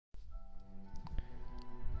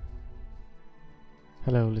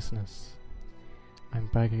Hello, listeners. I'm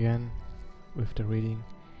back again with the reading.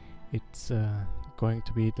 It's going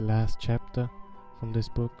to be the last chapter from this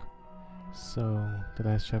book. So, the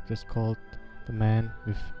last chapter is called The Man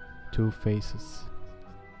with Two Faces.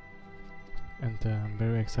 And I'm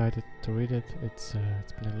very excited to read it. It's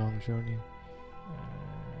been a long journey.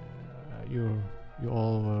 You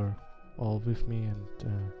all were all with me,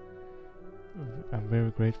 and I'm very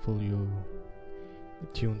grateful you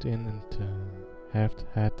tuned in and have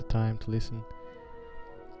had the time to listen.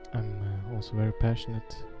 I'm also very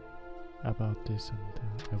passionate about this,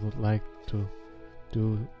 and I would like to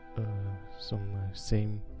do some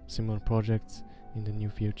similar projects in the near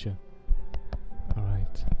future.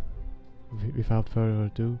 Alright, without further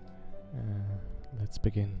ado, let's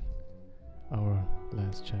begin our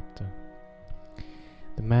last chapter.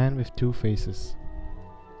 The Man with Two Faces.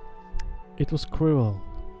 It was Quirrell.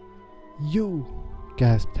 "You!"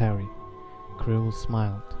 gasped Harry. Quirrell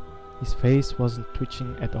smiled. His face wasn't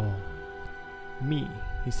twitching at all. "Me,"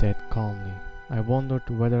 he said calmly. "I wondered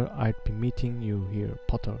whether I'd be meeting you here,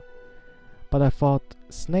 Potter. But I thought,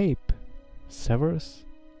 Snape? Severus?"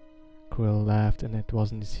 Quirrell laughed, and it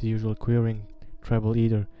wasn't his usual queering treble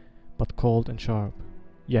either, but cold and sharp.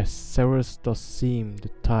 "Yes, Severus does seem the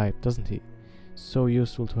type, doesn't he? So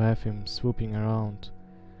useful to have him swooping around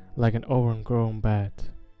like an overgrown bat.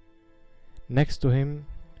 Next to him,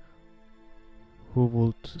 who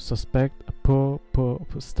would suspect a poor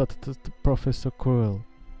stuttered Professor Quirrell?"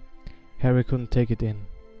 Harry couldn't take it in.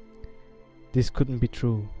 This couldn't be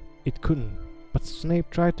true. It couldn't. "But Snape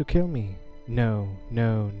tried to kill me." No.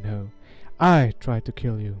 "I tried to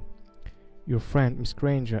kill you. Your friend Miss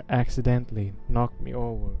Granger accidentally knocked me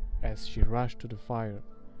over as she rushed to the fire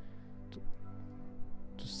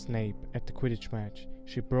to Snape at the Quidditch match.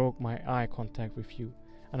 She broke my eye contact with you.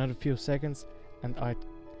 Another few seconds and I'd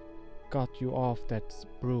got you off that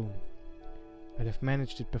broom. I'd have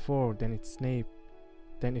managed it before then if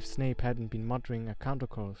Snape hadn't been muttering a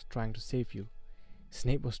countercurse trying to save you."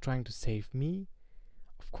 "Snape was trying to save me?"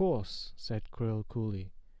 "Of course," said Quirrell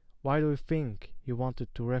coolly. "Why do you think he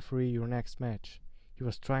wanted to referee your next match? He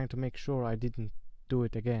was trying to make sure I didn't do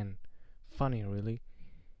it again. Funny, really.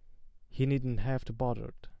 He needn't have to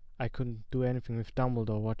bothered. I couldn't do anything with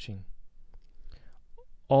Dumbledore watching.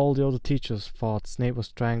 All the other teachers thought Snape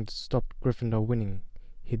was trying to stop Gryffindor winning.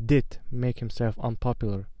 He did make himself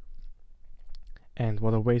unpopular. And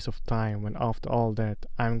what a waste of time when after all that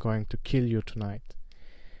I'm going to kill you tonight."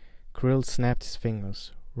 Quirrell snapped his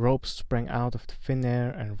fingers. Ropes sprang out of the thin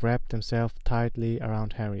air and wrapped themselves tightly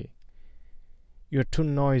around Harry. "You're too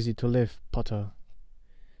noisy to live, Potter.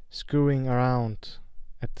 Scurrying around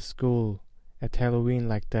at the school at Halloween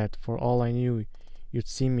like that. For all I knew, you'd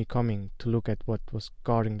see me coming to look at what was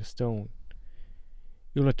guarding the stone."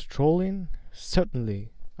 "You let the troll in?"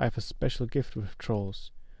 "Certainly. I have a special gift with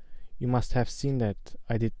trolls. You must have seen that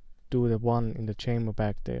I did do the one in the chamber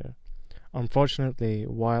back there. Unfortunately,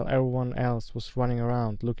 while everyone else was running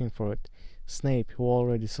around looking for it, Snape, who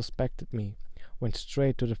already suspected me, went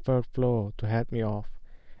straight to the third floor to head me off.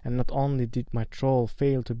 And not only did my troll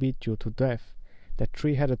fail to beat you to death, that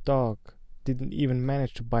three-headed dog didn't even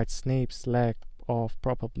manage to bite Snape's leg off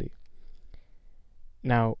properly.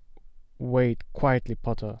 Now, wait quietly,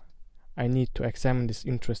 Potter. I need to examine this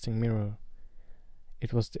interesting mirror."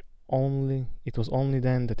 It was only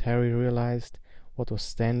then that Harry realized what was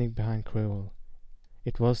standing behind Quirrell.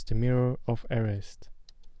 It was the Mirror of Erised.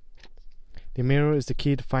 "The mirror is the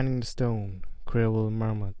key to finding the stone," Quirrell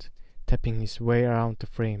murmured, tapping his way around the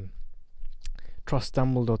frame. "Trust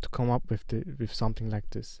Dumbledore to come up with something like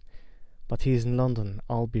this. But he's in London.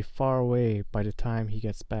 I'll be far away by the time he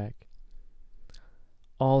gets back."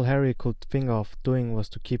 All Harry could think of doing was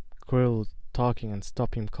to keep Quirrell talking and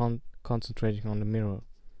stop him concentrating on the mirror.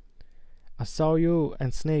 "I saw you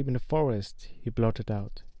and Snape in the forest," he blurted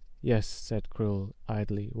out. "Yes," said Quirrell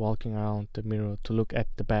idly, walking around the mirror to look at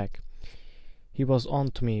the back. "He was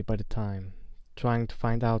on to me by the time, trying to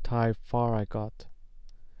find out how far I got.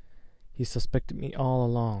 He suspected me all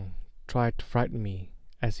along, tried to frighten me,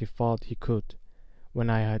 as he thought he could, when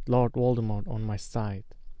I had Lord Voldemort on my side."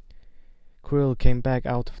 Quirrell came back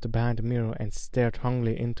out of behind the mirror and stared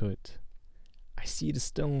hungrily into it. "I see the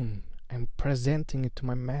stone. I'm presenting it to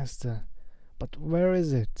my master. But where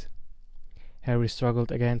is it?" Harry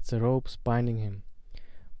struggled against the ropes binding him,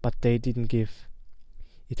 but they didn't give.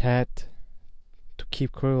 It had to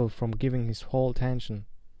keep Quirrell from giving his whole attention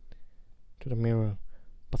to the mirror.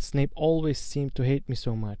 "But Snape always seemed to hate me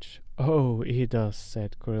so much." "Oh, he does,"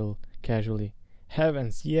 said Quirrell casually.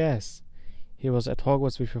 "Heavens, yes! He was at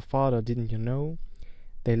Hogwarts with your father, didn't you know?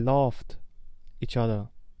 They loved each other.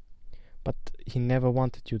 But he never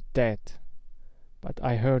wanted you dead. But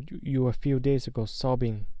I heard you a few days ago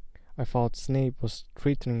sobbing. I thought Snape was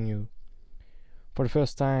threatening you." For the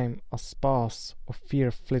first time, a sparse of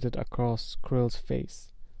fear flitted across Quirrell's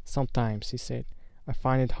face. "Sometimes," he said, "I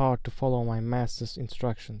find it hard to follow my master's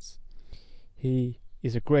instructions. He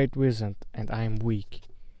is a great wizard, and I am weak."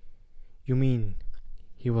 "You mean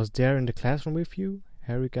he was there in the classroom with you?"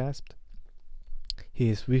 Harry gasped. "He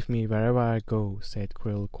is with me wherever I go," said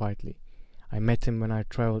Quirrell quietly. "I met him when I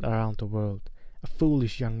traveled around the world. A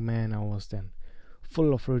foolish young man I was then,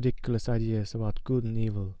 full of ridiculous ideas about good and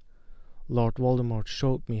evil. Lord Voldemort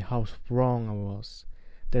showed me how wrong I was.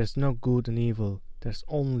 There is no good and evil, there is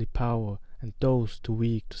only power, and those too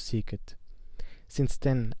weak to seek it. Since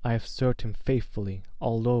then I have served him faithfully,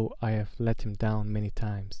 although I have let him down many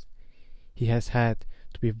times. He has had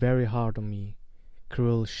to be very hard on me."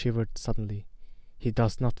 Quirrell shivered suddenly. "He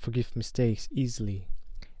does not forgive mistakes easily.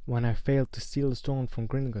 When I failed to steal the stone from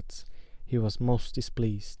Gringotts, he was most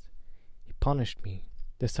displeased. He punished me,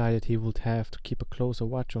 decided he would have to keep a closer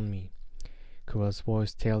watch on me." Quirrell's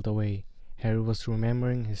voice tailed away. Harry was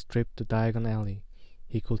remembering his trip to Diagon Alley.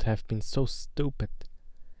 He could have been so stupid.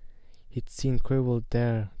 He'd seen Quirrell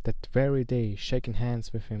there that very day, shaking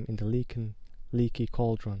hands with him in the leaky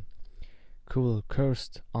cauldron. Quirrell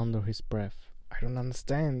cursed under his breath. "I don't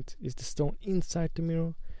understand. Is the stone inside the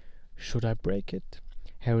mirror? Should I break it?"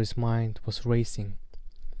 Harry's mind was racing.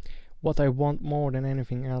 "What I want more than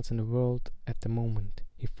anything else in the world at the moment,"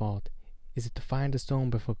 he thought, "is it to find the stone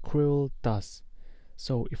before Quirrell does.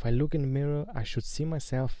 So if I look in the mirror, I should see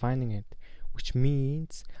myself finding it, which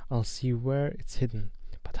means I'll see where it's hidden.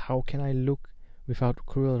 But how can I look without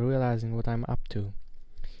Quirrell realizing what I'm up to?"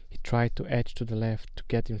 He tried to edge to the left to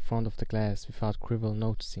get in front of the glass without Quirrell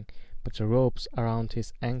noticing, but the ropes around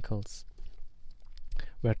his ankles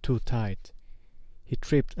were too tight. He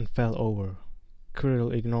tripped and fell over.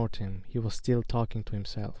 Quirrell ignored him. He was still talking to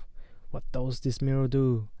himself. "What does this mirror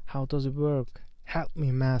do? How does it work? Help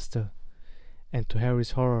me, master!" And to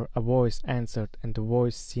Harry's horror, a voice answered, and the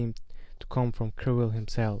voice seemed to come from Quirrell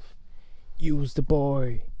himself. "Use the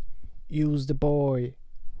boy! Use the boy!"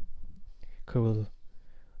 Quirrell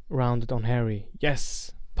rounded on Harry.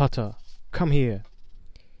 "Yes, Potter, come here!"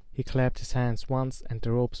 He clapped his hands once, and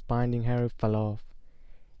the ropes binding Harry fell off.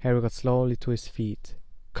 Harry got slowly to his feet.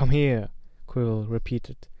 "Come here!" Quirrell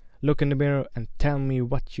repeated. "Look in the mirror and tell me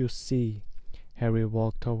what you see." Harry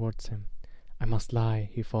walked towards him. "I must lie,"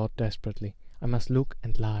 he thought desperately. "I must look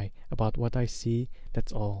and lie about what I see,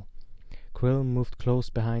 that's all." Quirrell moved close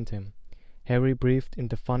behind him. Harry breathed in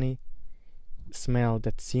the funny smell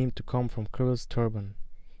that seemed to come from Quirrell's turban.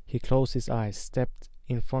 He closed his eyes, stepped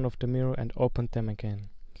in front of the mirror, and opened them again.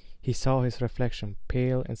 He saw his reflection,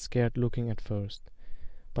 pale and scared looking at first.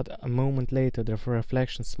 But a moment later the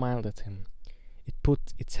reflection smiled at him. It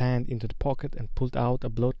put its hand into the pocket and pulled out a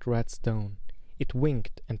blood-red stone. It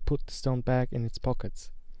winked and put the stone back in its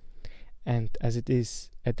pockets. And as it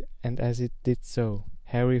did so,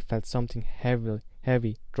 Harry felt something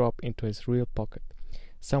heavy drop into his real pocket.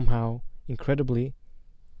 Somehow, incredibly,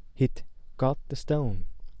 he'd got the stone.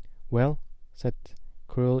 "Well," said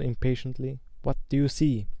Quirrell impatiently, "what do you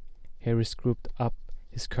see?" Harry screwed up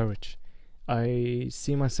his courage. "I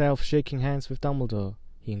see myself shaking hands with Dumbledore,"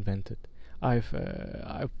 he invented.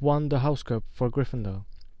 I've won the house cup for Gryffindor."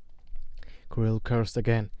 Quirrell cursed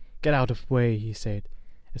again. "Get out of the way," he said.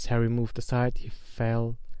 As Harry moved aside, he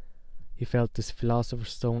felt this philosopher's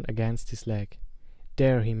stone against his leg.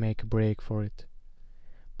 Dare he make a break for it?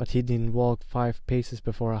 But he didn't walk 5 paces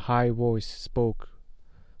before a high voice spoke,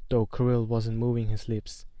 though Quirrell wasn't moving his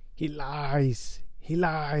lips. "He lies! He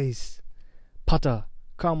lies! Potter,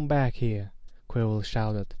 come back here!" Quirrell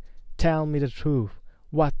shouted. "Tell me the truth.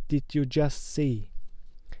 What did you just see?"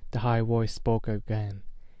 The high voice spoke again.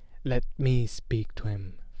 "Let me speak to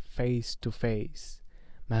him, face to face.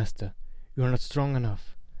 Master, you are not strong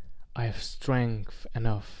enough. I have strength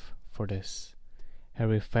enough for this."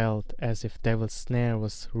 Harry felt as if Devil's Snare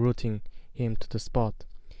was rooting him to the spot.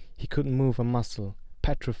 He couldn't move a muscle.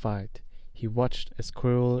 Petrified, he watched as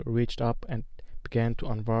Quirrell reached up and began to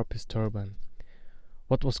unwarp his turban.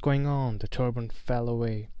 What was going on? The turban fell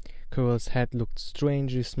away. Quirrell's head looked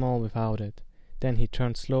strangely small without it. Then he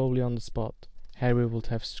turned slowly on the spot. Harry would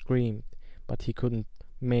have screamed, but he couldn't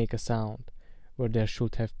make a sound. Where there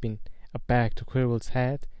should have been a bag to Quirrell's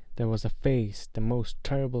head, there was a face, the most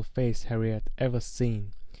terrible face Harry had ever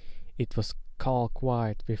seen. It was calk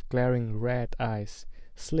white, with glaring red eyes,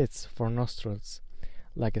 slits for nostrils,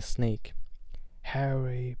 like a snake.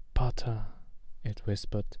 "Harry Potter," it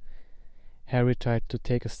whispered. Harry tried to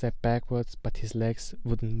take a step backwards, but his legs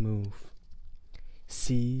wouldn't move.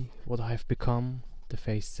 "See what I have become," the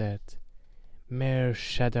face said. "Mere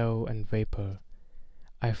shadow and vapor.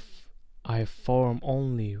 I have form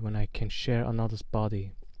only when I can share another's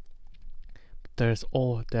body. But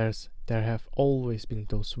there have always been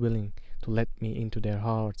those willing to let me into their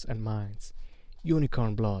hearts and minds.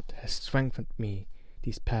 Unicorn blood has strengthened me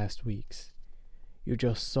these past weeks. You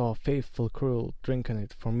just saw faithful Cruel drinking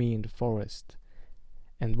it for me in the forest.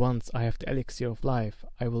 And once I have the elixir of life,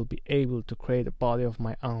 I will be able to create a body of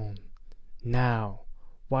my own. Now,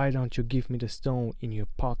 why don't you give me the stone in your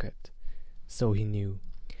pocket?" So he knew.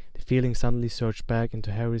 The feeling suddenly surged back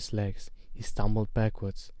into Harry's legs. He stumbled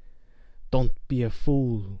backwards. "Don't be a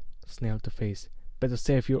fool," snarled the face. "Better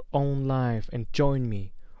save your own life and join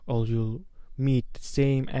me, or you'll meet the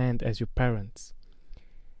same end as your parents.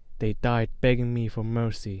 They died begging me for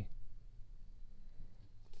mercy."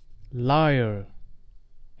 "Liar!"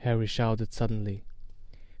 Harry shouted suddenly.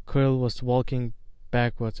 Quirrell was walking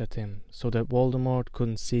backwards at him, so that Voldemort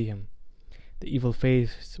couldn't see him. The evil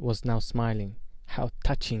face was now smiling. "How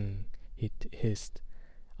touching," he hissed.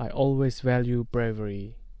 "I always value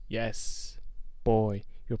bravery. Yes, boy,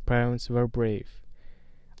 your parents were brave.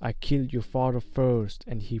 I killed your father first,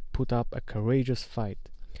 and he put up a courageous fight.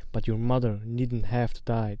 But your mother needn't have to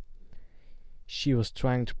die. She was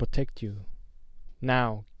trying to protect you.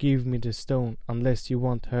 Now give me the stone, unless you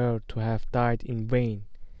want her to have died in vain."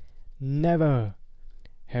 "Never!"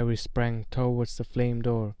 Harry sprang towards the flame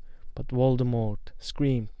door, but Voldemort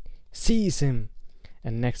screamed, "Seize him!"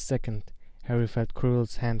 And next second Harry felt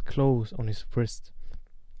Quirrell's hand close on his wrist.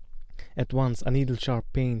 At once a needle-sharp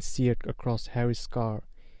pain seared across Harry's scar.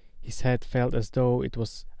 His head felt as though it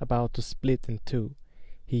was about to split in two.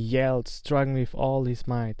 He yelled, struggling with all his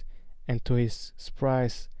might, and to his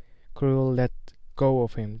surprise Quirrell let go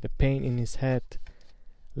of him. The pain in his head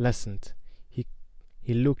lessened.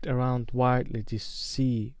 He looked around wildly to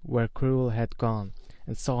see where Quirrell had gone,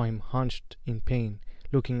 and saw him hunched in pain,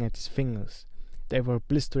 looking at his fingers. They were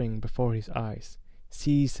blistering before his eyes.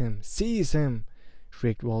 "Seize him! Seize him!"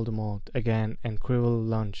 shrieked Voldemort again, and Quirrell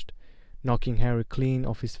lunged, knocking Harry clean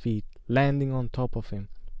off his feet, landing on top of him,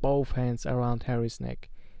 both hands around Harry's neck.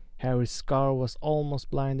 Harry's scar was almost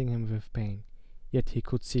blinding him with pain, yet he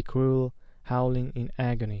could see Quirrell howling in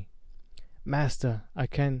agony. "Master, I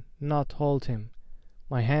can not hold him.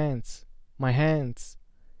 My hands! My hands!"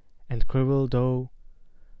 And Quirrell, though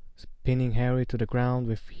pinning Harry to the ground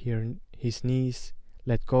with his knees,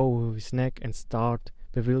 let go of his neck and stared,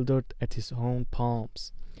 bewildered, at his own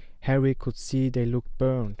palms. Harry could see they looked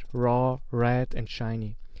burned, raw, red, and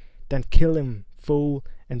shiny. "Then kill him, fool,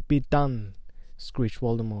 and be done!" screeched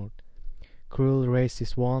Voldemort. Quirrell raised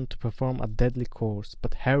his wand to perform a deadly course,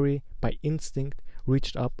 but Harry, by instinct,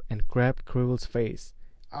 reached up and grabbed Quirrell's face.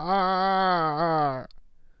 "Ah!"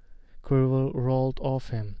 Quirrell rolled off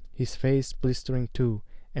him, his face blistering too,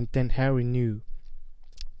 and then Harry knew.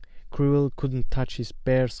 Quirrell couldn't touch his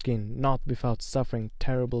bare skin, not without suffering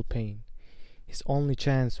terrible pain. His only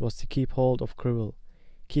chance was to keep hold of Quirrell,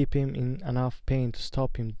 keep him in enough pain to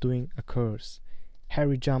stop him doing a curse.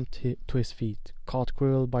 Harry jumped to his feet, caught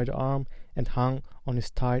Quirrell by the arm, and hung on as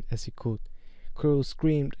tight as he could. Quirrell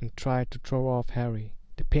screamed and tried to throw off Harry.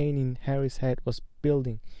 The pain in Harry's head was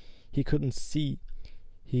building. He couldn't see.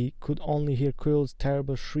 He could only hear Quirrell's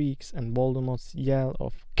terrible shrieks and Voldemort's yell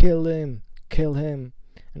of "Kill him! Kill him!"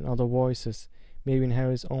 and other voices, maybe in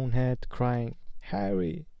Harry's own head, crying,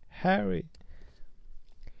 "Harry! Harry!"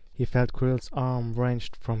 He felt Quirrell's arm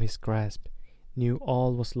wrenched from his grasp, knew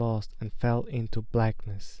all was lost, and fell into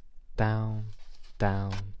blackness. Down,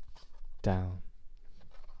 down, down.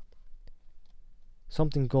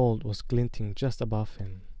 Something gold was glinting just above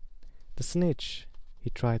him. The snitch! He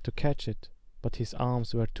tried to catch it, but his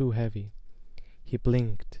arms were too heavy. He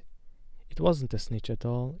blinked. It wasn't a snitch at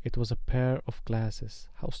all. It was a pair of glasses.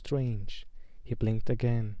 How strange! He blinked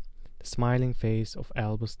again. The smiling face of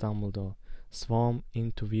Albus Dumbledore swam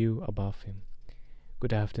into view above him.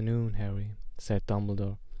 "Good afternoon, Harry," said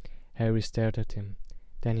Dumbledore. Harry stared at him.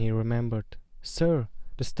 Then he remembered. "Sir,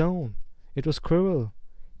 the stone! It was Quirrell!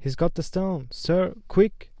 He's got the stone! Sir,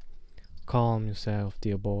 quick!" "Calm yourself,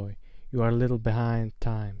 dear boy. You are a little behind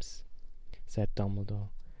times," said Dumbledore.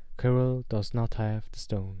 "Quirrell does not have the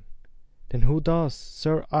stone." "Then who does?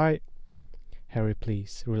 Sir, Harry,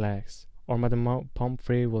 please, relax, or Madame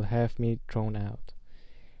Pomfrey will have me thrown out."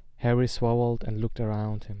 Harry swallowed and looked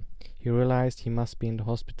around him. He realized he must be in the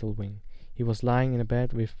hospital wing. He was lying in a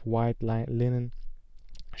bed with white linen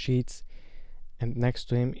sheets, and next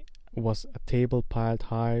to him was a table piled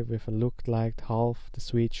high with a looked like half the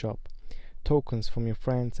sweet shop. "Tokens from your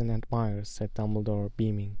friends and admirers," said Dumbledore,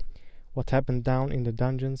 beaming. What happened down in the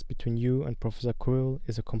dungeons between you and Professor Quirrell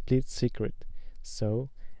is a complete secret, so,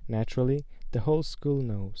 naturally, the whole school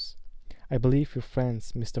knows. I believe your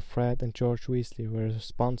friends, Mr. Fred and George Weasley, were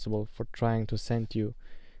responsible for trying to send you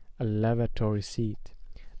a lavatory seat.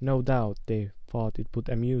 No doubt they thought it would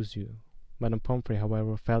amuse you. Madame Pomfrey,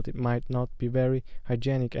 however, felt it might not be very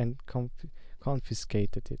hygienic and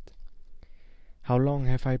confiscated it. How long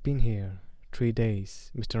have I been here? 3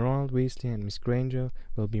 days. Mr. Ronald Weasley and Miss Granger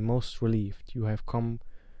will be most relieved you have come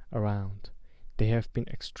around. They have been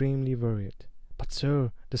extremely worried. But,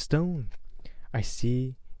 sir, the stone! I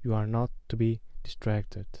see you are not to be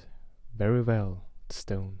distracted. Very well, the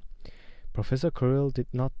stone. Professor Quirrell did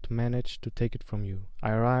not manage to take it from you.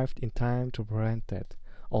 I arrived in time to prevent that,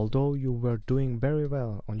 although you were doing very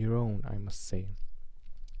well on your own, I must say.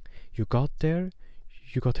 You got there?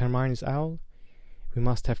 You got Hermione's owl? We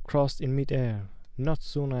must have crossed in mid-air. Not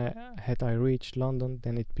sooner had I reached London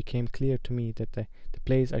than it became clear to me that the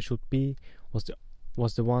place I should be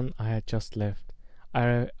was the one I had just left.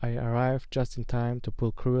 I arrived just in time to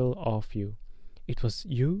pull Quirrell off you. It was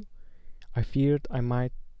you? I feared I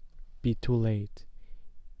might be too late.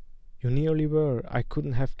 You nearly were. I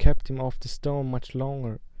couldn't have kept him off the stone much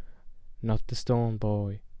longer. Not the stone,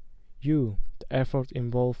 boy. You. The effort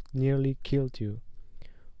involved nearly killed you.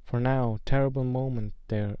 For now, terrible moment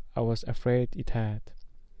there, I was afraid it had.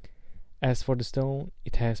 As for the stone,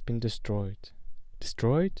 it has been destroyed.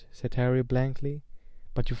 Destroyed? Said Harry blankly.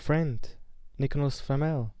 But your friend, Nicholas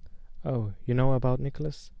Flamel. Oh, you know about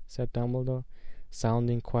Nicholas? Said Dumbledore,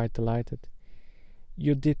 sounding quite delighted.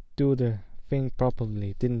 You did do the thing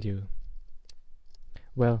properly, didn't you?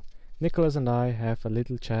 Well, Nicholas and I have a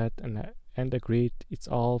little chat and agreed it's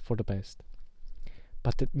all for the best.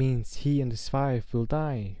 But that means he and his wife will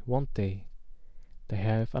die, won't they? They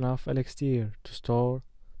have enough elixir to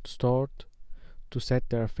set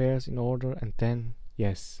their affairs in order, and then,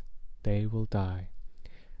 yes, they will die.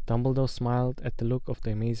 Dumbledore smiled at the look of the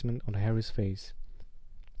amazement on Harry's face.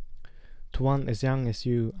 To one as young as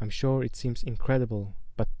you, I'm sure it seems incredible,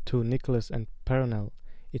 but to Nicholas and Perenelle,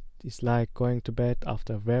 it is like going to bed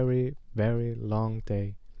after a very, very long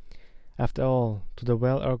day. After all, to the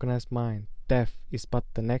well-organized mind, death is but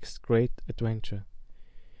the next great adventure.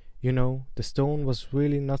 You know, the stone was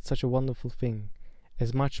really not such a wonderful thing.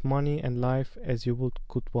 As much money and life as you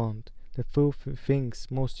could want, the two things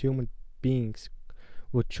most human beings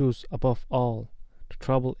would choose above all. The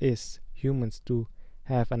trouble is, humans do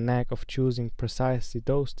have a knack of choosing precisely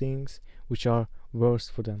those things which are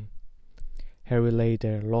worst for them. Harry lay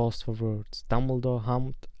there, lost for words. Dumbledore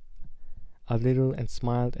hummed a little and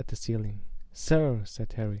smiled at the ceiling. Sir,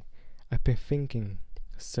 said Harry, I've been thinking,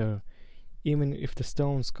 sir, even if the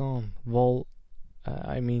stone's gone, you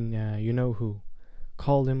know who.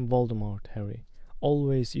 Call him Voldemort, Harry.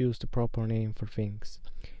 Always use the proper name for things.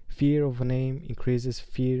 Fear of a name increases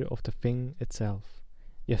fear of the thing itself.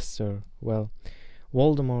 Yes, sir. Well,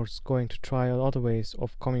 Voldemort's going to try other ways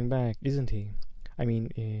of coming back, isn't he?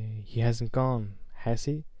 He hasn't gone, has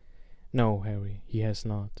he? No, Harry, he has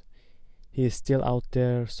not. He is still out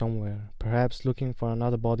there somewhere, perhaps looking for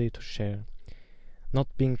another body to share. Not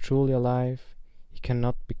being truly alive, he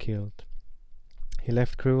cannot be killed. He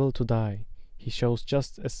left Quirrell to die. He shows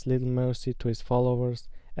just as little mercy to his followers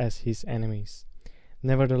as his enemies.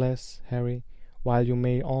 Nevertheless, Harry, while you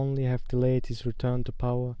may only have delayed his return to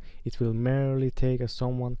power, it will merely take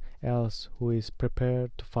someone else who is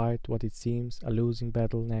prepared to fight what it seems a losing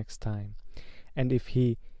battle next time. And if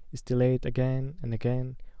he is delayed again and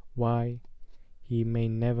again, why, he may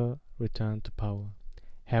never return to power.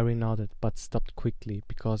 Harry nodded, but stopped quickly,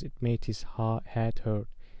 because it made his head hurt.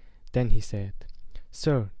 Then he said,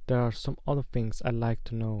 Sir, there are some other things I'd like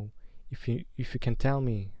to know. If you can tell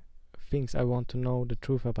me, things I want to know the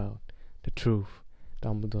truth about. The truth,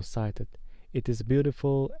 Dumbledore cited. It is a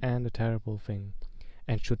beautiful and a terrible thing,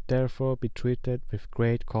 and should therefore be treated with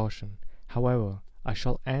great caution. However, I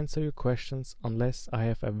shall answer your questions unless I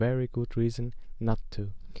have a very good reason not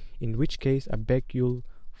to, in which case I beg you'll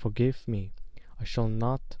forgive me. I shall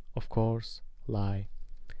not, of course, lie.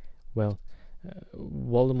 Well,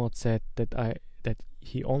 Voldemort said that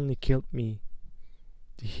he only killed me.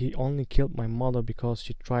 He only killed my mother because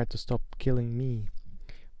she tried to stop killing me.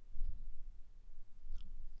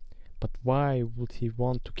 But why would he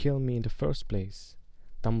want to kill me in the first place?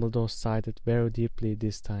 Dumbledore sighed very deeply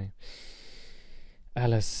this time.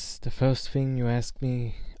 Alice, the first thing you ask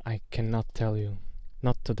me, I cannot tell you.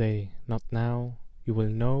 Not today, not now. You will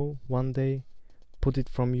know one day. Put it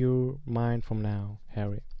from your mind from now,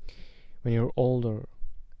 Harry. When you're older,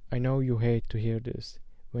 I know you hate to hear this.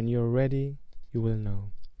 When you're ready, you will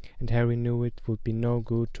know. and Harry knew it would be no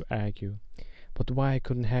good to argue. But why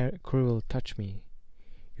couldn't Quirrell touch me?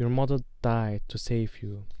 Your mother died to save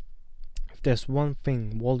you. If there's one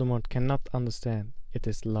thing Voldemort cannot understand, it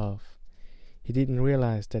is love. He didn't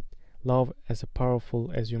realize that love as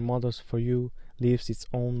powerful as your mother's for you leaves its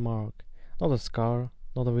own mark, not a scar,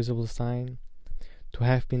 not a visible sign. To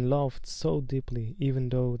have been loved so deeply, even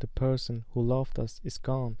though the person who loved us is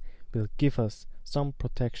gone, will give us some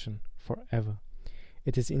protection forever.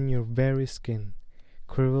 It is in your very skin.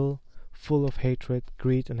 Quirrell, full of hatred,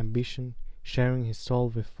 greed, and ambition, sharing his soul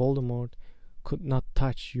with Voldemort, could not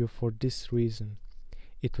touch you for this reason.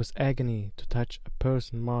 It was agony to touch a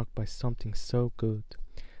person marked by something so good.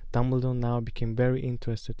 Dumbledore now became very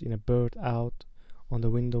interested in a bird out on the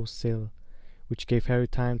window sill, which gave Harry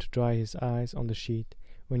time to dry his eyes on the sheet.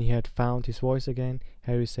 When he had found his voice again,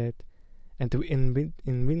 Harry said, "And the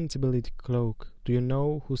invincibility cloak, do you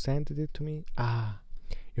know who sent it to me? Ah,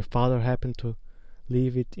 your father happened to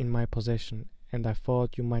leave it in my possession, and I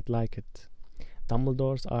thought you might like it."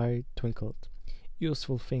 Dumbledore's eye twinkled.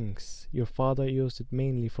 "Useful things. Your father used it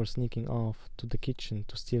mainly for sneaking off to the kitchen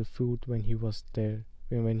to steal food when he was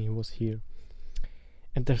here.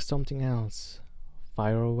 And there's something else.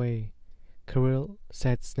 Fire away." "Quirrell,"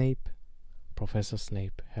 said Snape. "Professor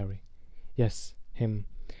Snape, Harry." "Yes, him.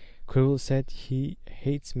 Quirrell said he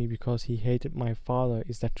hates me because he hated my father.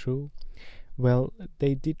 Is that true?" "Well,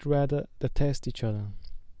 they did rather detest each other,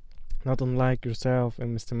 not unlike yourself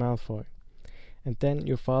and Mr. Malfoy. And then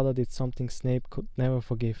your father did something Snape could never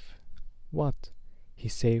forgive." "What?" "He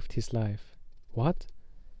saved his life." "What?"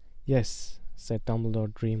 "Yes," said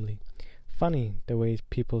Dumbledore dreamily. "Funny the way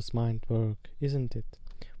people's minds work, isn't it?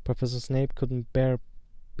 Professor Snape couldn't bear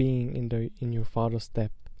being in your father's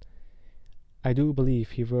debt. I do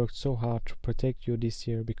believe he worked so hard to protect you this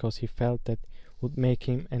year because he felt that would make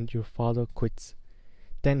him and your father quits.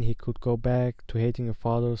 Then he could go back to hating your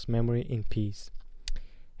father's memory in peace."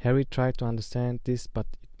 Harry tried to understand this, but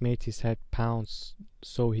it made his head pound,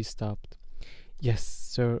 so he stopped. "Yes,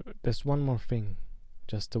 sir, there's one more thing."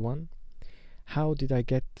 "Just the one?" "How did I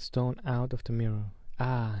get the stone out of the mirror?"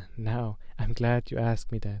 "Ah, now, I'm glad you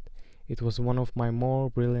asked me that. It was one of my more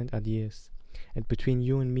brilliant ideas. And between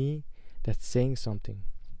you and me, that's saying something.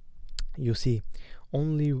 You see,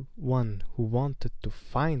 only one who wanted to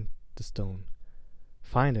find the stone,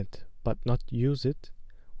 find it, but not use it,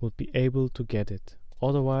 would be able to get it.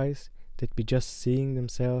 Otherwise, they'd be just seeing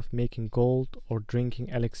themselves making gold or drinking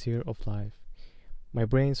elixir of life. My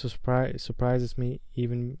brain surprises me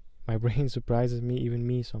even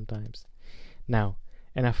me sometimes. Now,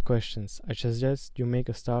 enough questions. I suggest you make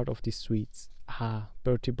a start of these sweets. Ah,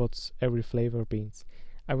 Bertie Bott's every flavor beans.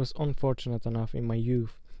 I was unfortunate enough in my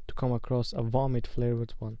youth to come across a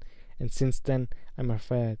vomit-flavored one, and since then I'm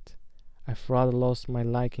afraid I've rather lost my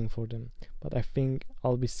liking for them, but I think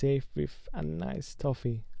I'll be safe with a nice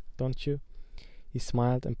toffee, don't you?" He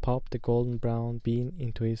smiled and popped the golden brown bean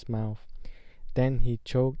into his mouth. Then he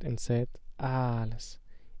choked and said, "Alice,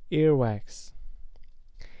 earwax."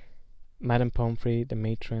 Madame Pomfrey, the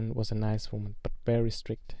matron, was a nice woman, but very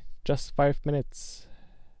strict. "Just 5 minutes,"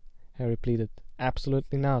 Harry pleaded.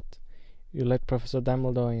 "Absolutely not. You let Professor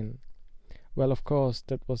Dumbledore in." "Well, of course,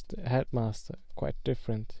 that was the headmaster. Quite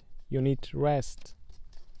different. You need rest."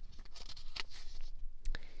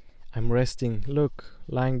 "I'm resting. Look,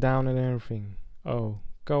 lying down and everything." "Oh,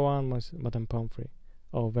 go on, Madame Pomfrey."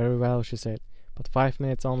 "Oh, very well," she said, "but 5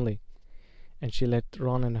 minutes only." And she let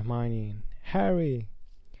Ron and Hermione in. "Harry!"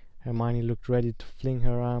 Hermione looked ready to fling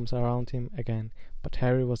her arms around him again, but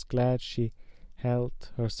Harry was glad she held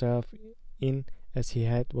herself in, as his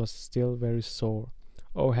head was still very sore.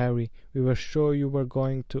 "Oh, Harry, we were sure you were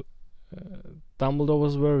going to—" Dumbledore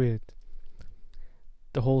was worried.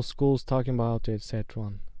 "The whole school's talking about it," said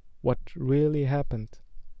Ron. "What really happened?"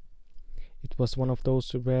 It was one of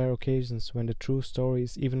those rare occasions when the true story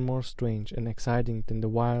is even more strange and exciting than the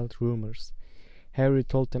wild rumors. Harry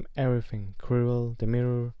told them everything: Quirrell, the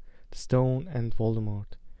mirror, the stone, and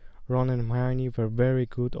Voldemort. Ron and Hermione were very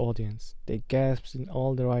good audience. They gasped in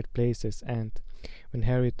all the right places, and when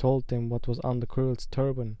Harry told them what was under Quirrell's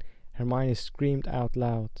turban, Hermione screamed out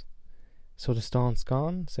loud. "So the stone's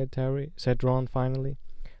gone?" said Ron finally.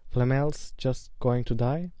 "Flamel's just going to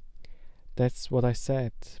die?" "That's what I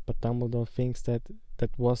said, but Dumbledore thinks that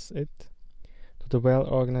was it. To the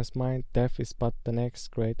well-organized mind, death is but the next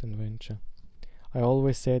great adventure." "I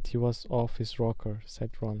always said he was off his rocker,"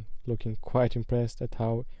 said Ron, looking quite impressed at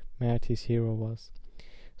how mad his hero was.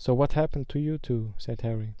 "So what happened to you two?" said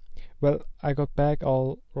Harry. "Well, I got back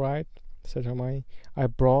all right," said Hermione. "I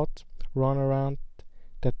brought Ron around.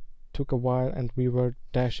 That took a while, and we were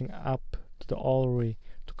dashing up to the Orrery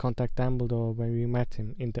to contact Dumbledore when we met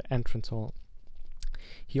him in the entrance hall.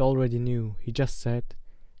 He already knew. He just said,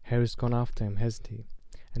 Harry's gone after him, hasn't he?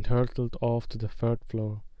 And hurtled off to the 3rd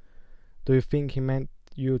floor. Do you think he meant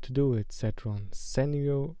you to do it? Said Ron. Sending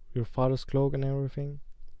you your father's cloak and everything?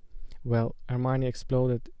 Well, Hermione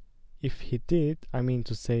exploded. If he did, I mean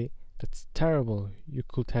to say, that's terrible. You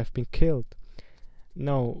could have been killed.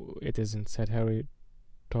 No, it isn't, said Harry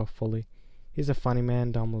thoughtfully. He's a funny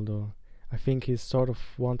man, Dumbledore. I think he sort of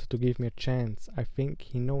wanted to give me a chance. I think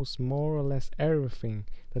he knows more or less everything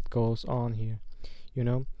that goes on here. You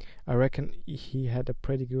know, I reckon he had a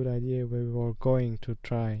pretty good idea where we were going to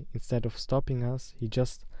try. Instead of stopping us, he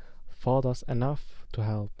just thought us enough to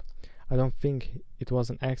help. I don't think it was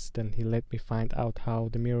an accident he let me find out how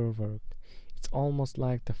the mirror worked. It's almost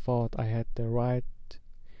like the thought I had the right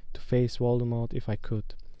to face Voldemort if I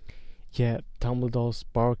could. Yeah, Dumbledore's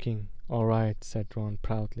barking. All right, said Ron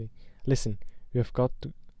proudly. Listen, we have got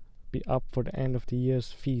to be up for the end of the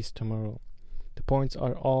year's feast tomorrow. The points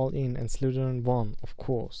are all in and Slytherin won, of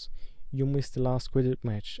course. You missed the last Quidditch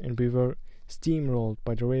match and we were steamrolled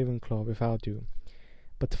by the Ravenclaw without you.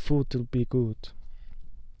 But the food will be good.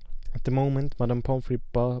 At the moment, Madame Pomfrey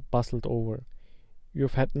bustled over.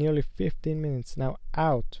 You've had nearly 15 minutes, now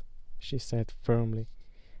out, she said firmly.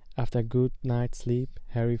 After a good night's sleep,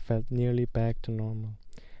 Harry felt nearly back to normal.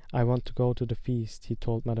 I want to go to the feast, he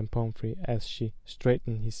told Madame Pomfrey as she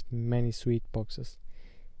straightened his many sweet boxes.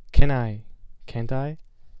 Can I? Can't I?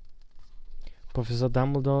 Professor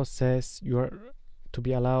Dumbledore says you are to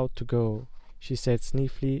be allowed to go, she said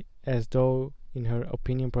sniffly, as though, in her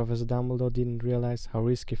opinion, Professor Dumbledore didn't realize how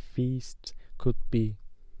risky feasts could be.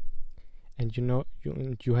 And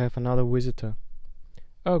you have another visitor.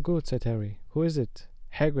 Oh, good, said Harry. Who is it?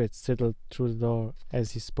 Hagrid sidled through the door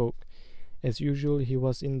as he spoke. As usual, he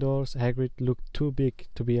was indoors. Hagrid looked too big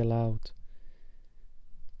to be allowed.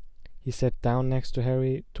 He sat down next to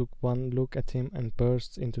Harry, took one look at him, and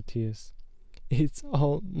burst into tears. It's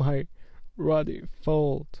all my ruddy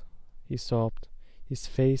fault, he sobbed, his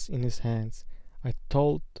face in his hands. I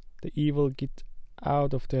told the evil git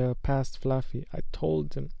out of there past Fluffy. I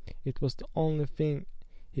told him it was the only thing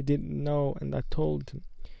he didn't know, and I told him,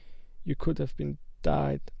 you could have been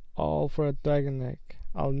died all for a dragon egg.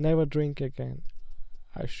 I'll never drink again.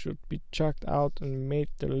 I should be chucked out and made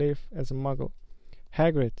to live as a muggle.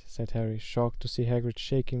 Hagrid, said Harry, shocked to see Hagrid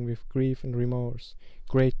shaking with grief and remorse,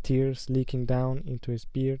 great tears leaking down into his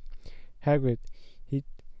beard. Hagrid, he'd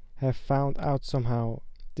have found out somehow.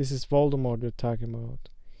 This is Voldemort you're talking about.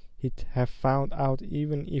 He'd have found out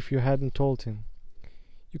even if you hadn't told him.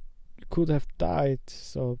 You could have died,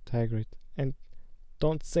 sobbed Hagrid. And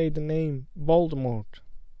don't say the name, Voldemort.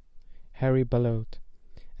 Harry bellowed,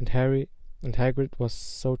 and Hagrid was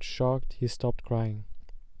so shocked he stopped crying.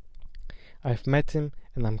 I've met him,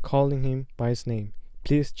 and I'm calling him by his name.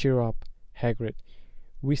 Please cheer up, Hagrid.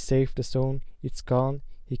 We saved the stone. It's gone.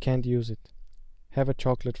 He can't use it. Have a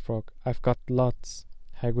chocolate frog. I've got lots.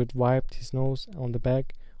 Hagrid wiped his nose on the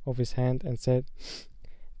back of his hand and said,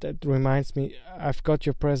 That reminds me, I've got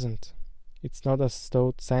your present. It's not a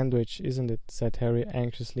stowed sandwich, isn't it? Said Harry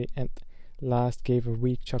anxiously, and last gave a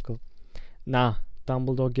weak chuckle. Nah,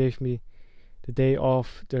 Dumbledore gave me the day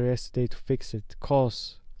off yesterday to fix it.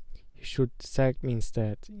 'Cause he should sack me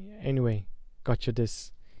instead. Anyway, got you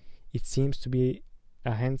this. It seems to be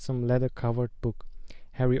a handsome leather-covered book.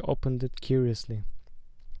 Harry opened it curiously.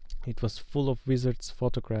 It was full of wizards'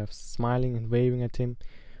 photographs. Smiling and waving at him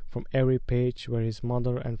from every page were his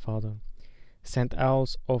mother and father. Sent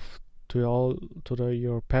owls off to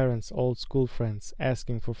your parents' old school friends,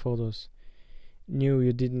 asking for photos. Knew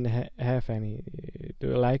you didn't have any. Do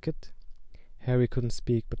you like it? Harry couldn't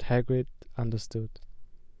speak, but Hagrid understood.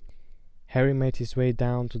 Harry made his way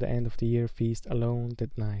down to the end of the year feast alone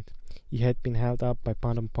that night. He had been held up by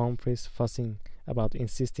Madame Pomfrey's fussing about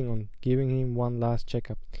insisting on giving him one last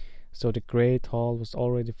checkup, so the great hall was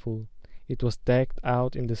already full. It was decked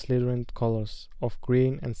out in the Slytherin colors of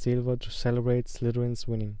green and silver to celebrate Slytherin's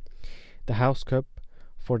winning the House Cup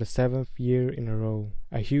for the 7th year in a row.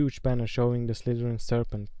 A huge banner showing the Slytherin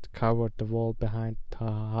serpent covered the wall behind the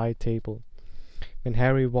high table. When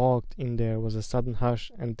Harry walked in there was a sudden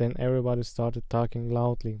hush, and then everybody started talking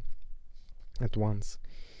loudly at once.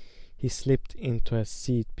 He slipped into a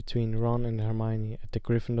seat between Ron and Hermione at the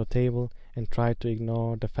Gryffindor table and tried to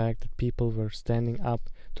ignore the fact that people were standing up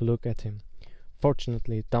to look at him.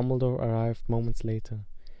 Fortunately, Dumbledore arrived moments later.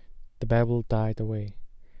 The babble died away.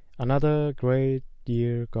 Another great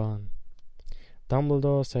year gone,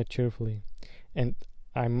 Dumbledore said cheerfully, and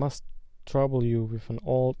I must trouble you with an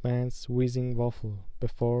old man's whizzing waffle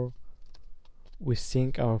before we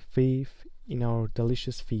sink our teeth in our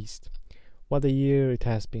delicious feast. What a year it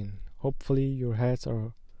has been. Hopefully your heads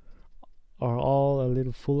are all a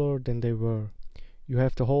little fuller than they were. You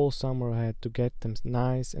have the whole summer ahead to get them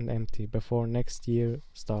nice and empty before next year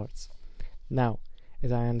starts. Now,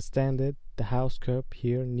 as I understand it, the house cup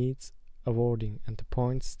here needs awarding, and the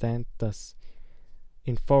points stand thus.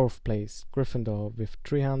 In fourth place, Gryffindor with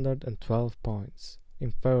 312 points.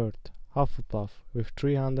 In third, Hufflepuff with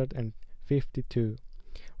 352.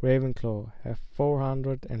 Ravenclaw have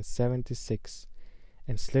 476,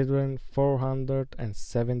 and Slytherin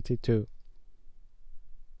 472.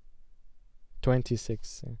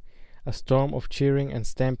 26. A storm of cheering and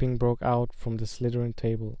stamping broke out from the Slytherin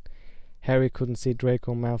table. Harry couldn't see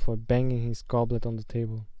Draco Malfoy banging his goblet on the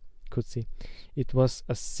table. Could see. It was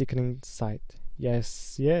a sickening sight.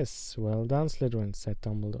 Yes, yes, well done, Slytherin, said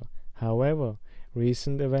Dumbledore. However,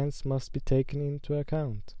 recent events must be taken into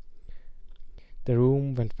account. The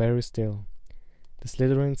room went very still. The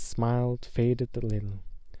Slytherin smiled faded a little.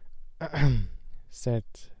 Said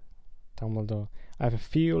Dumbledore, I have a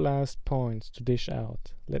few last points to dish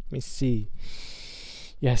out. Let me see.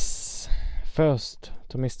 Yes. First,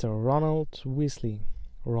 to Mr. Ronald Weasley.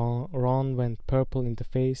 Ron went purple in the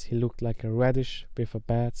face. He looked like a radish with a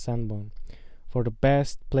bad sunburn. For the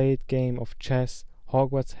best played game of chess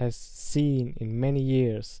Hogwarts has seen in many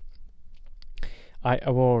years, I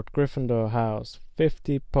award Gryffindor House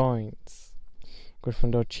 50 points.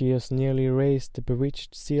 Gryffindor cheers nearly raised the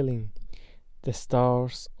bewitched ceiling. The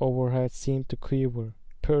stars overhead seemed to quiver.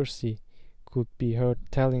 Percy could be heard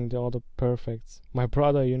telling the other perfects, my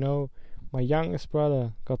brother, you know, my youngest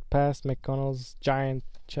brother, got past McGonagall's giant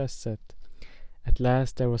chess set. At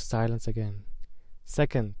last there was silence again.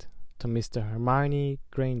 Second, to Mr. Hermione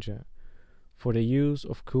Granger. For the use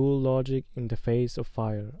of cool logic in the face of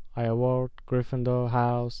fire, I award Gryffindor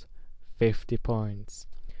House 50 points.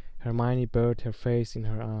 Hermione buried her face in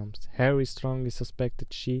her arms. Harry strongly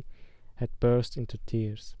suspected she had burst into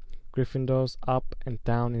tears. Gryffindors up and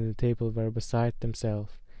down in the table were beside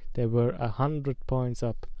themselves. They were 100 points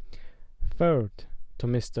up. Third, to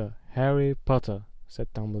Mr. Harry Potter,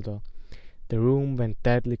 said Dumbledore. The room went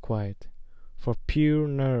deadly quiet. For pure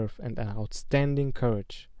nerve and outstanding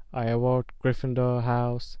courage, I award Gryffindor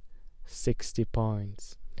House 60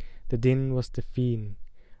 points. The din was the fiend.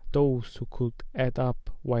 Those who could add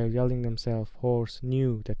up while yelling themselves hoarse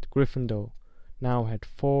knew that Gryffindor now had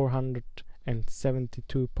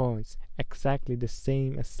 472 points, exactly the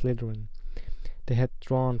same as Slytherin. They had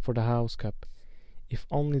drawn for the house cup. If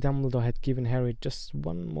only Dumbledore had given Harry just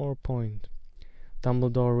one more point.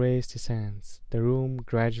 Dumbledore raised his hands. The room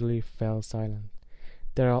gradually fell silent.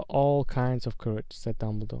 There are all kinds of courage, said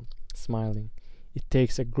Dumbledore, smiling. It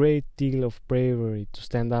takes a great deal of bravery to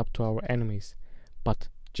stand up to our enemies, but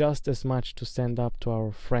just as much to stand up to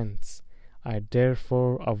our friends. I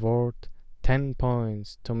therefore award 10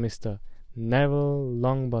 points to Mr. Neville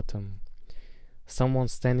Longbottom. Someone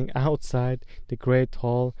standing outside the great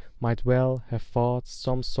hall might well have thought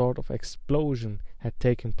some sort of explosion had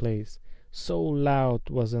taken place. So loud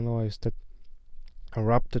was the noise that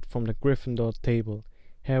erupted from the Gryffindor table.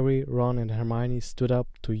 Harry, Ron, and Hermione stood up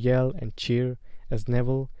to yell and cheer as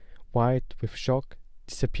Neville, white with shock,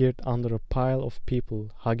 disappeared under a pile of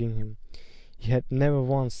people hugging him. He had never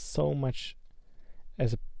won so much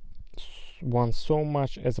as a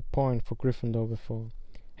point for Gryffindor before.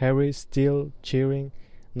 Harry, still cheering,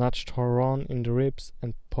 nudged Ron in the ribs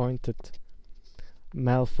and pointed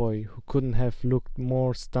Malfoy, who couldn't have looked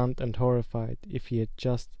more stunned and horrified if he had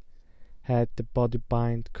just had the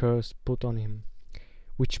body-bind curse put on him.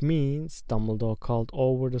 Which means, Dumbledore called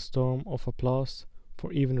over the storm of applause,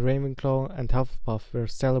 for even Ravenclaw and Hufflepuff were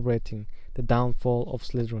celebrating the downfall of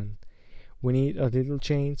Slytherin. We need a little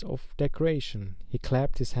change of decoration. He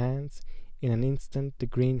clapped his hands. In an instant the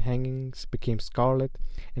green hangings became scarlet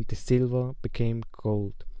and the silver became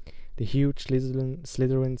gold. The huge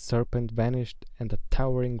Slytherin serpent vanished and a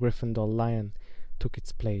towering Gryffindor lion took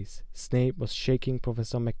its place. Snape was shaking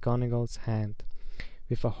Professor McGonagall's hand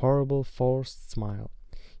with a horrible forced smile.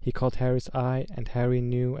 He caught Harry's eye, and Harry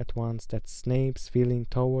knew at once that Snape's feeling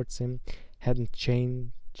towards him hadn't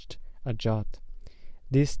changed a jot.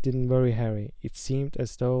 This didn't worry Harry. It seemed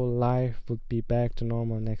as though life would be back to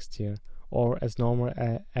normal next year, or as normal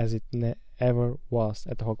as it ever was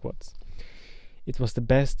at Hogwarts. It was the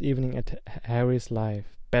best evening at Harry's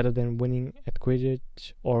life, better than winning at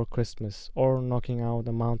Quidditch or Christmas, or knocking out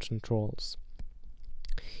the mountain trolls.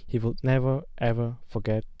 He would never ever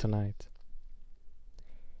forget tonight.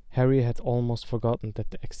 Harry had almost forgotten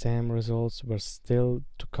that the exam results were still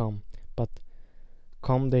to come, but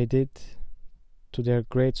come they did. To their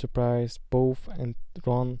great surprise, both and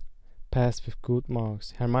Ron passed with good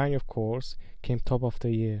marks. Hermione, of course, came top of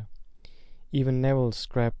the year. Even Neville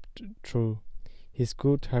scraped through, his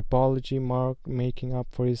good herbology mark making up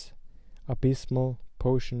for his abysmal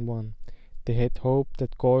potion one. They had hoped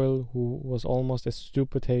that Goyle, who was almost as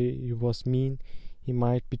stupid as he was mean, he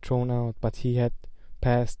might be thrown out, but he had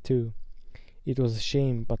passed too. It was a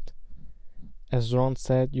shame, but as Ron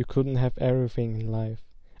said, you couldn't have everything in life.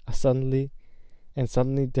 Suddenly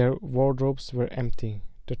their wardrobes were empty.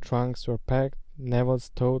 The trunks were packed. Neville's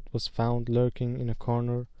toad was found lurking in a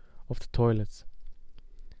corner of the toilets,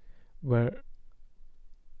 where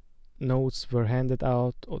notes were handed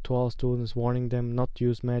out to all students warning them not to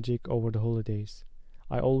use magic over the holidays.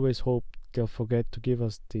 I always hope they'll forget to give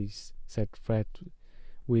us these, said Fred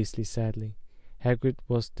Weasley sadly. Hagrid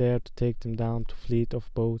was there to take them down to fleet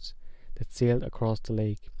of boats that sailed across the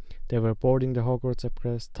lake. They were boarding the Hogwarts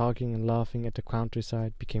Express, talking and laughing at the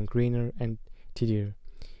countryside became greener and tiddier,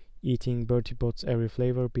 eating Bertie Bott's every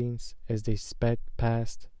flavor beans as they sped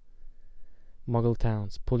past Muggle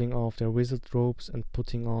towns, pulling off their wizard robes and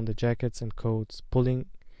putting on the jackets and coats, pulling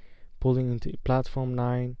into platform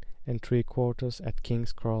 9 3/4 at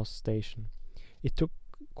King's Cross station. It took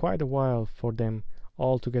quite a while for them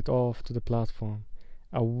all to get off to the platform.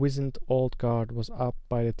 A wizened old guard was up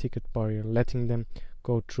by the ticket barrier, letting them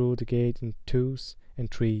go through the gate in 2s and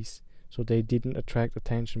 3s, so they didn't attract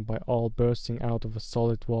attention by all bursting out of a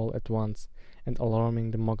solid wall at once and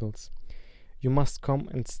alarming the Muggles. You must come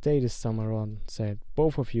and stay this summer, Ron said.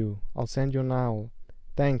 Both of you. I'll send you an owl.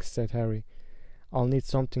 Thanks, said Harry. I'll need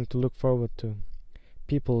something to look forward to.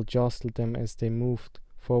 People jostled them as they moved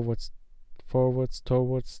forwards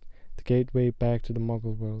towards the gateway back to the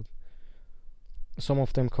Muggle world. Some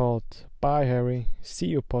of them called, Bye, Harry. See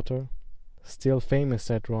you, Potter. Still famous,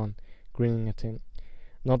 said Ron, grinning at him.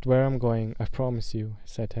 Not where I'm going, I promise you,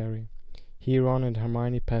 said Harry. He, Ron, and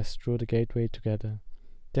Hermione passed through the gateway together.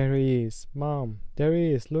 There he is, Mom, there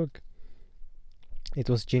he is, look. It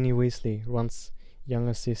was Ginny Weasley, Ron's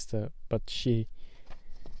younger sister, but she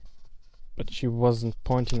wasn't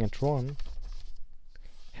pointing at Ron.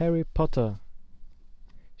 Harry Potter,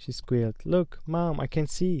 she squealed. Look, Mom, I can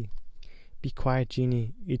see. Be quiet,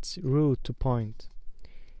 Ginny, it's rude to point.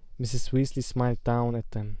 Mrs. Weasley smiled down at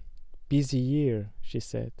them. Busy year, she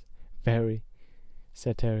said. Very,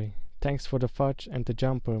 said Harry. Thanks for the fudge and the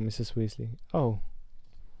jumper, Mrs. Weasley. Oh,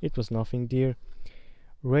 it was nothing, dear.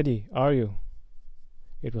 Ready, are you?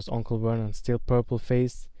 It was Uncle Vernon, still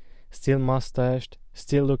purple-faced, still mustached,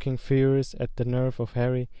 still looking furious at the nerve of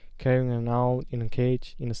Harry carrying an owl in a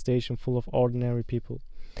cage in a station full of ordinary people.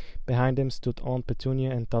 Behind them stood Aunt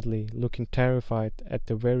Petunia and Dudley, looking terrified at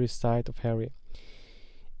the very sight of Harry.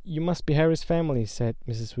 You must be Harry's family, said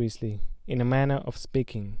Mrs. Weasley. In a manner of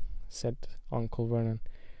speaking, said Uncle Vernon.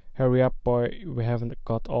 Hurry up, boy, we haven't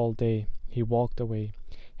got all day. He walked away.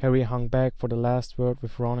 Harry hung back for the last word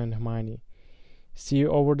with Ron and Hermione. See you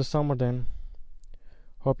over the summer, then.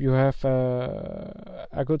 Hope you have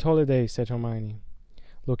a good holiday, said Hermione,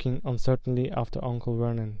 looking uncertainly after Uncle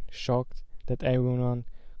Vernon, shocked that everyone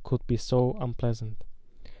could be so unpleasant.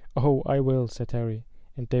 Oh, I will, said Harry,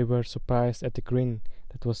 and they were surprised at the grin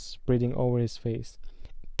that was spreading over his face.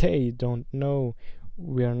 They don't know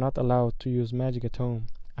we are not allowed to use magic at home.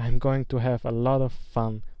 I'm going to have a lot of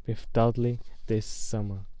fun with Dudley this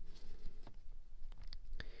summer.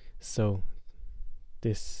 So,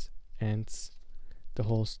 this ends the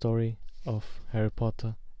whole story of Harry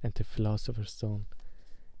Potter and the Philosopher's Stone.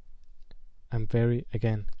 I'm very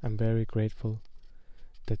grateful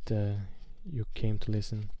that you came to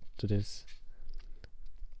listen to this,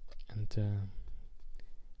 and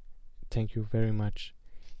thank you very much.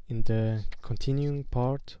 In the continuing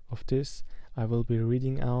part of this, I will be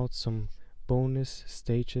reading out some bonus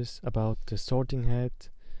stages about the Sorting Hat,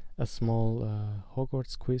 a small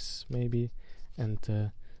Hogwarts quiz maybe,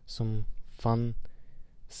 and some fun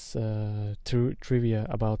trivia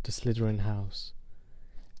about the Slytherin house.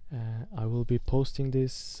 I will be posting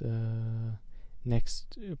this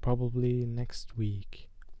probably next week.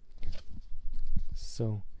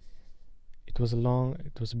 So it was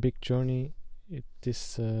a big journey.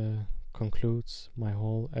 This concludes my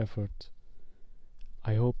whole effort.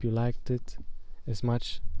 I hope you liked it as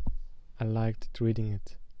much I liked reading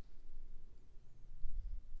it.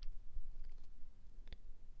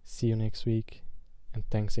 See you next week, and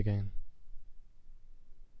thanks again.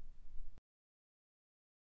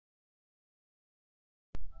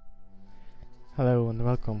 Hello and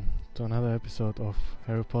welcome to another episode of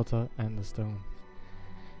Harry Potter and the Stone.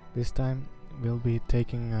 This time we'll be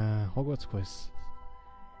taking a Hogwarts quiz.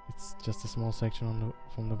 It's just a small section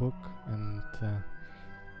from the book, and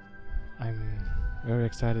I'm very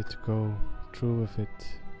excited to go through with it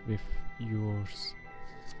with yours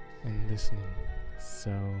and listening.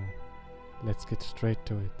 So let's get straight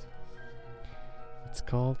to it. It's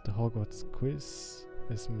called the Hogwarts Quiz,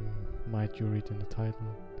 as might you read in the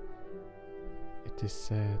title. It is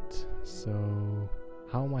said, so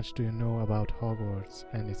how much do you know about Hogwarts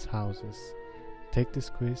and its houses? Take this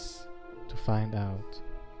quiz to find out.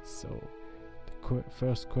 So the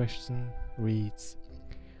first question reads,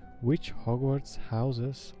 which Hogwarts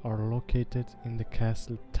houses are located in the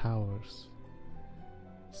castle towers?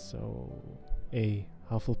 So A.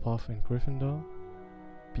 Hufflepuff and Gryffindor,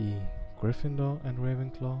 B. Gryffindor and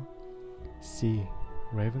Ravenclaw, C.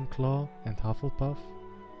 Ravenclaw and Hufflepuff,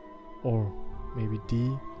 or maybe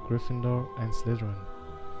D. Gryffindor and Slytherin.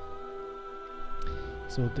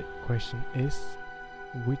 So the question is,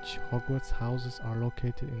 which Hogwarts houses are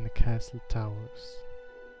located in the castle towers?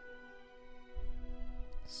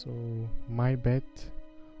 So my bet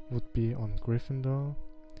would be on Gryffindor,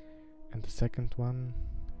 and the second one,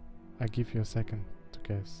 I give you a second to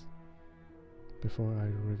guess before I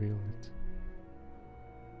reveal it.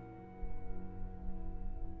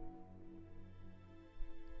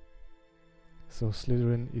 So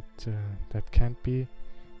Slytherin, that can't be.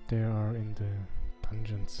 They are in the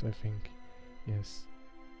dungeons, I think. Yes.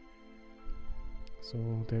 So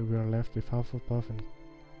there we are left with Hufflepuff and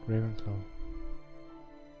Ravenclaw.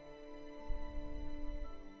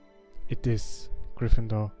 It is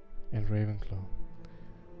Gryffindor and Ravenclaw.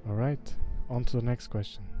 Alright, on to the next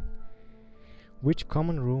question. Which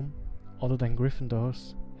common room, other than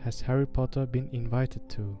Gryffindor's, has Harry Potter been invited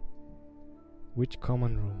to? Which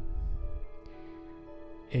common room?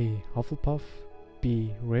 A. Hufflepuff,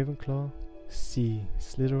 B. Ravenclaw, C.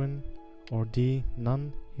 Slytherin, or D.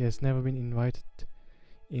 None. He has never been invited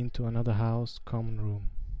into another house common room.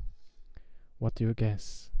 What do you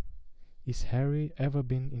guess? Is Harry ever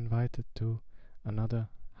been invited to another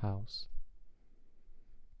house?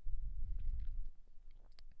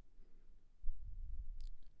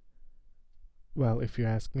 Well, if you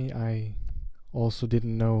ask me, I also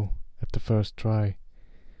didn't know at the first try,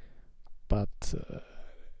 but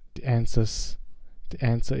the answer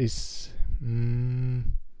is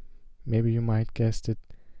maybe you might guessed it.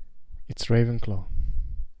 It's Ravenclaw.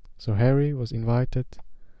 So Harry was invited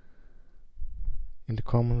in the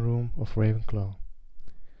common room of Ravenclaw.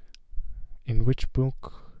 In which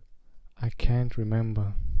book? I can't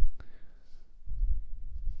remember.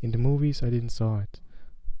 In the movies I didn't saw it,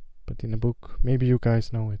 but in the book maybe you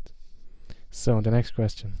guys know it. So the next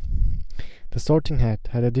question. The Sorting Hat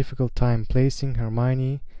had a difficult time placing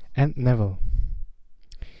Hermione and Neville.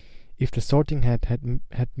 If the Sorting Hat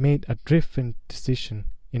had made a different decision,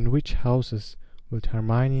 in which houses would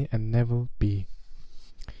Hermione and Neville be?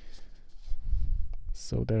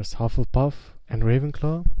 So there's Hufflepuff and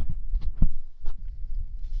Ravenclaw,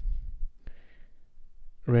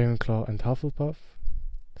 Ravenclaw and Hufflepuff,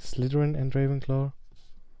 Slytherin and Ravenclaw,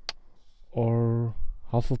 or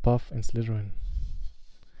Hufflepuff and Slytherin.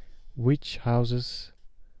 Which houses,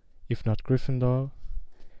 if not Gryffindor,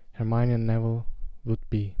 Hermione and Neville would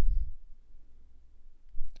be?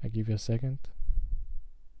 I give you a second.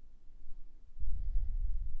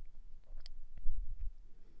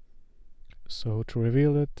 So to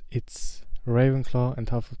reveal it, it's Ravenclaw and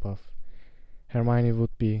Hufflepuff. Hermione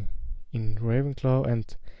would be in Ravenclaw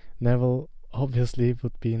and Neville obviously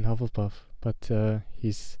would be in Hufflepuff, but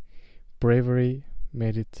his bravery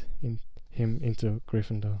made him into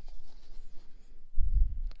Gryffindor.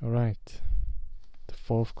 Alright, the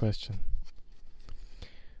fourth question.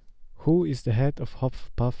 Who is the head of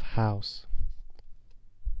Hufflepuff House?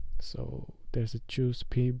 So there's a choose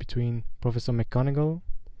between Professor McGonagall,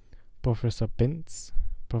 Professor Binns,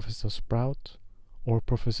 Professor Sprout, or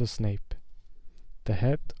Professor Snape. The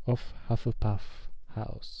head of Hufflepuff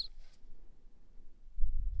House.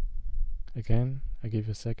 Again, I give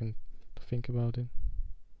you a second to think about it.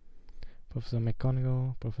 Professor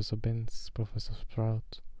McGonagall, Professor Binns, Professor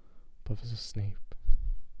Sprout, Professor Snape.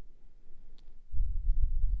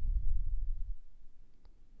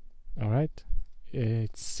 Alright,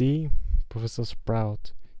 it's C. Professor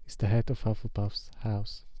Sprout is the head of Hufflepuff's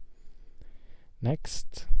house.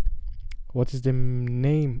 Next, what is the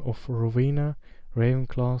name of Rowena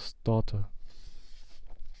Ravenclaw's daughter?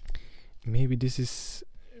 Maybe this is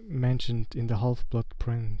mentioned in the Half-Blood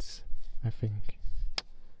Prince, I think.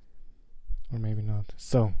 Or maybe not.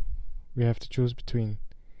 So, we have to choose between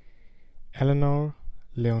Eleanor,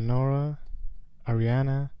 Leonora,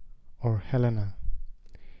 Ariana, or Helena.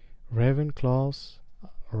 Rowena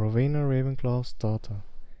Ravenclaw's daughter.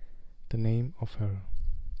 The name of her.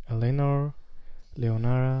 Eleanor,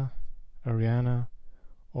 Leonora, Ariana,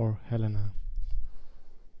 or Helena.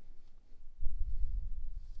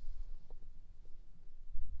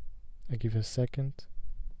 I give you a second.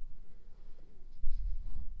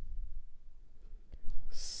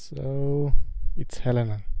 So it's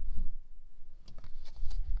Helena.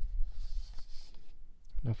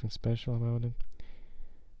 Nothing special about it.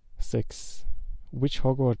 6. Which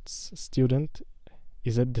Hogwarts student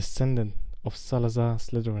is a descendant of Salazar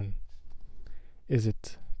Slytherin? Is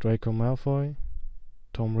it Draco Malfoy,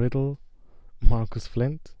 Tom Riddle, Marcus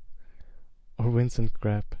Flint, or Vincent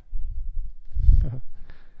Crabbe?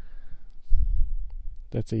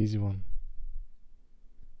 That's an easy one.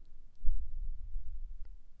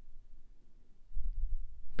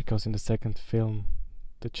 Because in the second film,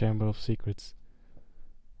 The Chamber of Secrets,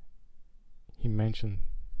 he mentioned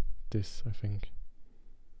this, I think.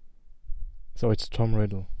 So it's Tom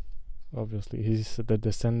Riddle. Obviously, he's the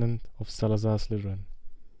descendant of Salazar Slytherin.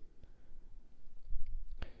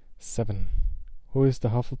 7. Who is the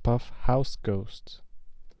Hufflepuff house ghost?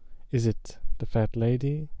 Is it the Fat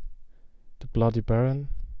Lady, the Bloody Baron,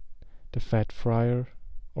 the Fat Friar,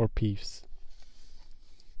 or Peeves?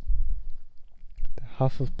 The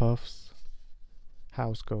Hufflepuff's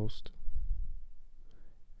house ghost.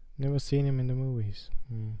 Never seen him in the movies.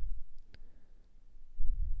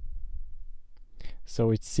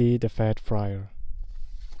 So it's C, the Fat Friar.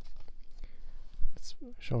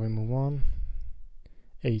 Shall we move on?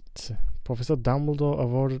 8. Professor Dumbledore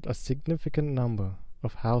awarded a significant number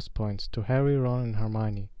of house points to Harry, Ron, and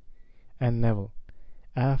Hermione, and Neville,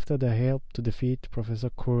 after their help to defeat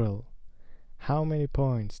Professor Quirrell. How many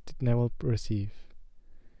points did Neville receive?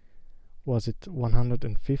 Was it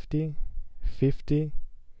 150, 50,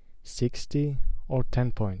 60, or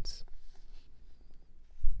 10 points?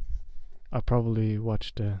 I probably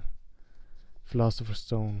watched the Philosopher's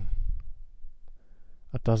Stone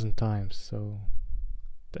a dozen times, so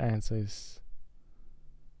the answer is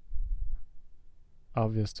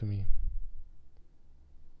obvious to me.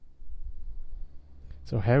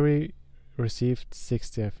 So Harry received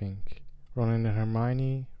 60, I think. Ron and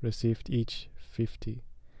Hermione received each 50.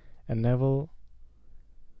 And Neville,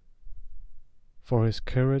 for his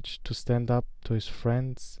courage to stand up to his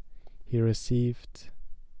friends, he received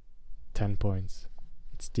 10 points.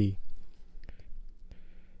 It's D.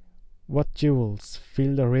 What jewels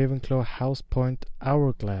fill the Ravenclaw house point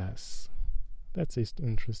hourglass? That's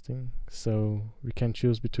interesting. So we can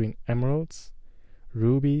choose between emeralds,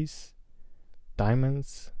 rubies,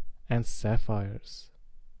 diamonds, and sapphires.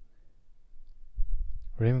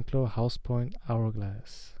 Ravenclaw house point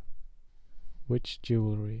hourglass. Which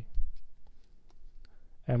jewelry?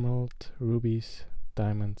 Emerald, rubies,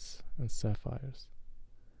 diamonds, and sapphires.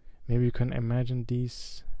 Maybe you can imagine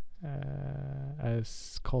these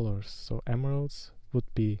as colors. So emeralds would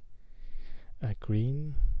be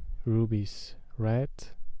green, rubies red,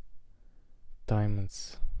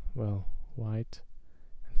 diamonds, well, white,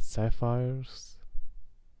 and sapphires,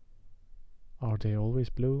 are they always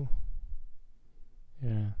blue?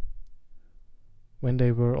 Yeah. When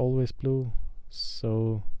they were always blue,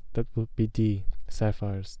 so that would be D,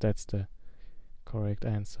 sapphires. That's the correct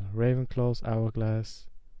answer. Ravenclaw's hourglass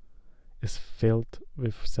is filled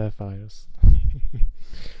with sapphires.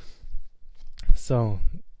 So,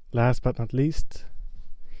 last but not least,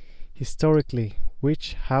 historically,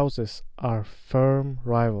 which houses are firm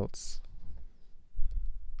rivals?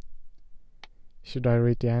 Should I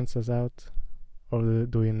read the answers out, or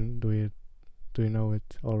do you know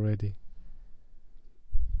it already?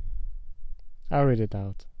 I'll read it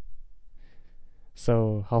out.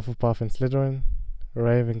 So, Hufflepuff and Slytherin,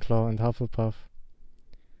 Ravenclaw and Hufflepuff,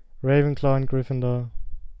 Ravenclaw and Gryffindor,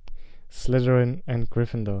 Slytherin and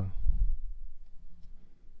Gryffindor.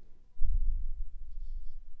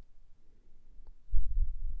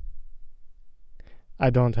 I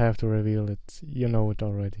don't have to reveal it, you know it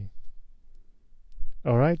already.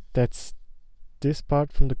 Alright, that's this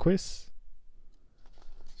part from the quiz.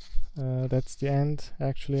 That's the end,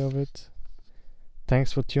 actually, of it.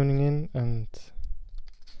 Thanks for tuning in, and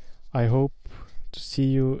I hope to see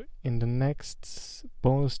you in the next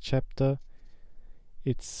bonus chapter.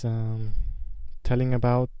 It's telling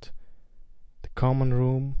about the common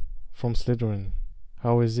room from Slytherin.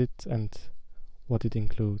 How is it and what it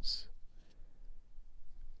includes.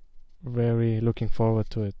 Very looking forward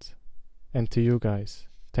to it. And to you guys.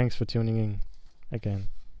 Thanks for tuning in again.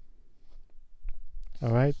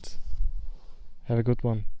 Alright. Have a good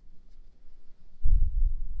one.